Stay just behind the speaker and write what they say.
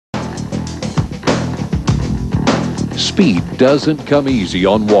Speed doesn't come easy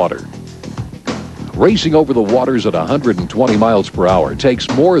on water. Racing over the waters at 120 miles per hour takes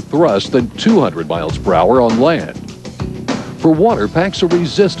more thrust than 200 miles per hour on land. For water packs a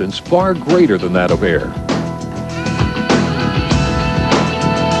resistance far greater than that of air.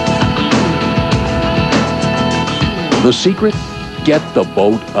 The secret? Get the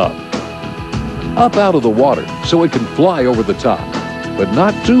boat up. Up out of the water so it can fly over the top, but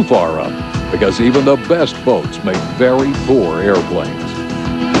not too far up, because even the best boats make very poor airplanes.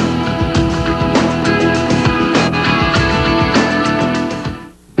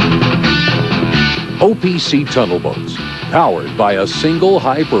 OPC tunnel boats, powered by a single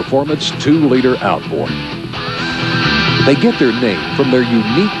high-performance 2-liter outboard. They get their name from their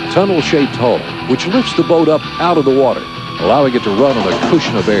unique tunnel-shaped hull, which lifts the boat up out of the water, allowing it to run on a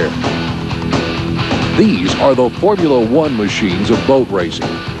cushion of air. These are the Formula One machines of boat racing,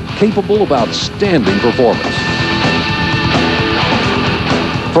 capable of outstanding performance.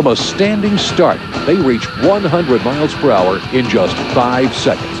 From a standing start, they reach 100 miles per hour in just 5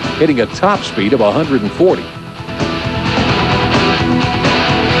 seconds, hitting a top speed of 140.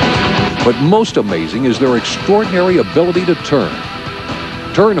 But most amazing is their extraordinary ability to turn.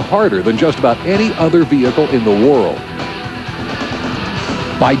 Turn harder than just about any other vehicle in the world.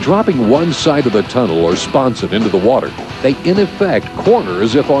 By dropping one side of the tunnel or sponson into the water, they in effect corner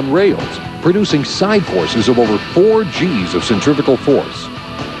as if on rails, producing side forces of over 4 Gs of centrifugal force.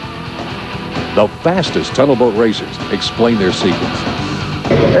 The fastest tunnel boat racers explain their secrets.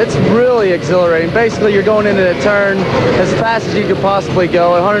 It's really exhilarating. Basically, you're going into a turn as fast as you could possibly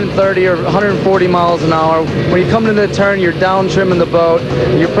go, 130 or 140 miles an hour. When you come into the turn, you're down trimming the boat,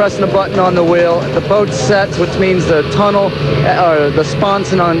 you're pressing a button on the wheel. The boat sets, which means the tunnel, or the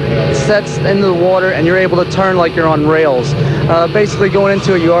sponson sets into the water, and you're able to turn like you're on rails. Basically, going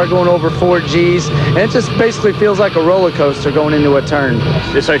into it, you are going over 4 Gs, and it just basically feels like a roller coaster going into a turn.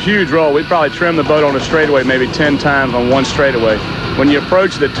 It's a huge roll. We'd probably trim the boat on a straightaway maybe 10 times on one straightaway. When you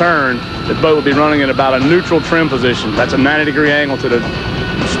approach the turn, the boat will be running in about a neutral trim position. That's a 90-degree angle to the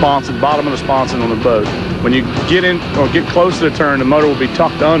sponson, bottom of the sponson on the boat. When you get in or get close to the turn, the motor will be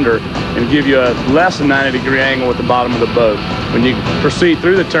tucked under and give you a less than 90-degree angle at the bottom of the boat. When you proceed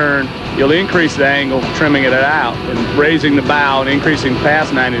through the turn, you'll increase the angle, trimming it out and raising the bow and increasing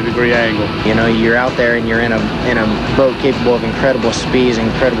past 90-degree angle. You know, you're out there and you're in a boat capable of incredible speeds,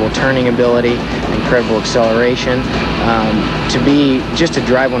 incredible turning ability, incredible acceleration. Just to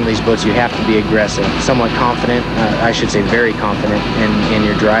drive one of these boats, you have to be aggressive, somewhat confident, I should say very confident in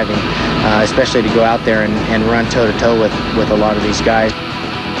your driving, especially to go out there and run toe-to-toe with a lot of these guys.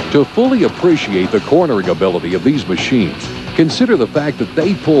 To fully appreciate the cornering ability of these machines, consider the fact that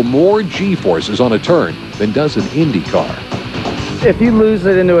they pull more G-forces on a turn than does an Indy car. If you lose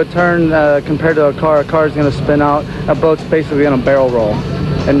it into a turn compared to a car is going to spin out. A boat's basically going to barrel roll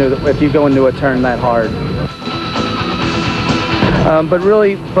if you go into a turn that hard. But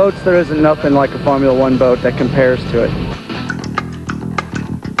really, boats, there isn't nothing like a Formula One boat that compares to it.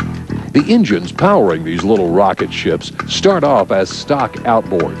 The engines powering these little rocket ships start off as stock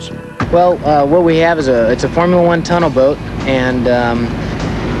outboards. Well, what we have is it's a Formula One tunnel boat, and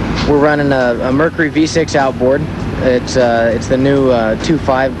we're running a Mercury V6 outboard. It's the new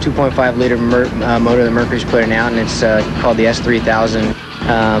 2.5 liter motor that Mercury's putting out, and it's called the S3000.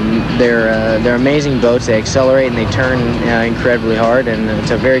 They're amazing boats. They accelerate and they turn incredibly hard, and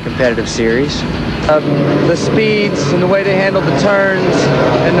it's a very competitive series. The speeds and the way they handle the turns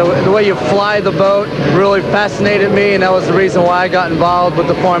and the way you fly the boat really fascinated me, and that was the reason why I got involved with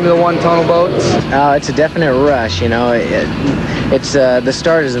the Formula One tunnel boats. It's a definite rush, you know. It's the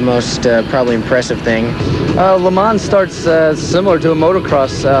start is the most probably impressive thing. Le Mans starts similar to a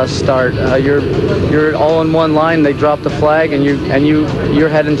motocross start. You're all in one line. They drop the flag, and you're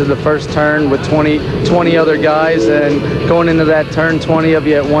heading to the first turn with 20 other guys, and going into that turn, 20 of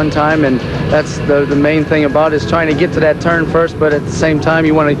you at one time, and that's the main thing about it, is trying to get to that turn first, but at the same time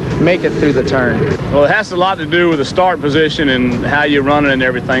you want to make it through the turn. Well, it has a lot to do with the start position and how you run it and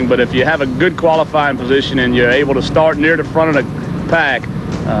everything, but if you have a good qualifying position and you're able to start near the front of the pack,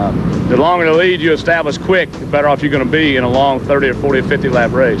 the longer the lead you establish quick, the better off you're going to be in a long 30 or 40 or 50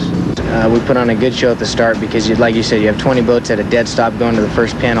 lap race. We put on a good show at the start because, like you said, you have 20 boats at a dead stop going to the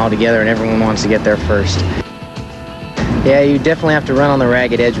first pin all together, and everyone wants to get there first. Yeah, you definitely have to run on the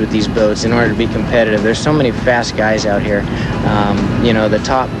ragged edge with these boats in order to be competitive. There's so many fast guys out here. You know, the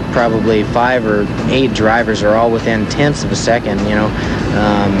top probably 5 or 8 drivers are all within tenths of a second, you know.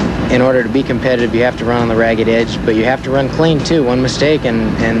 In order to be competitive, you have to run on the ragged edge, but you have to run clean too. One mistake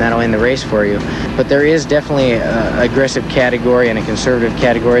and that'll end the race for you. But there is definitely an aggressive category and a conservative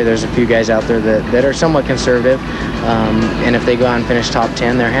category. There's a few guys out there that are somewhat conservative, and if they go out and finish top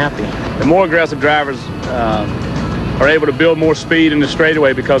 10, they're happy. The more aggressive drivers are able to build more speed in the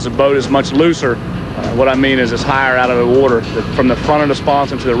straightaway because the boat is much looser. What I mean is it's higher out of the water, from the front of the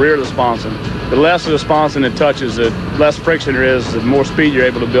sponson to the rear of the sponson. The less of the sponson it touches, the less friction there is, the more speed you're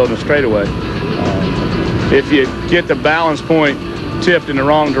able to build in the straightaway. If you get the balance point tipped in the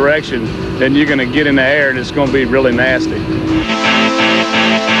wrong direction, then you're going to get in the air and it's going to be really nasty.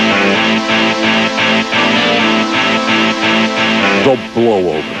 The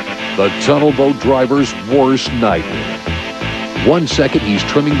blowover, the tunnel boat driver's worst nightmare. 1 second he's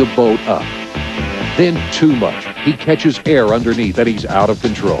trimming the boat up, then too much. He catches air underneath and he's out of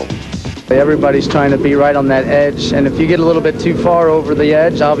control. Everybody's trying to be right on that edge, and if you get a little bit too far over the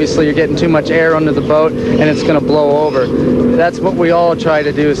edge, obviously you're getting too much air under the boat and it's going to blow over. That's what we all try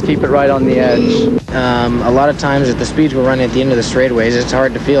to do, is keep it right on the edge. A lot of times at the speeds we're running at the end of the straightaways, it's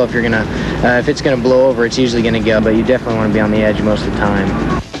hard to feel if you're gonna, if it's gonna blow over, it's usually gonna go, but you definitely want to be on the edge most of the time.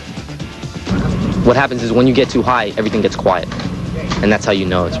 What happens is when you get too high, everything gets quiet. And that's how you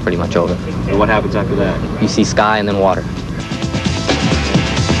know it's pretty much over. And what happens after that? You see sky and then water.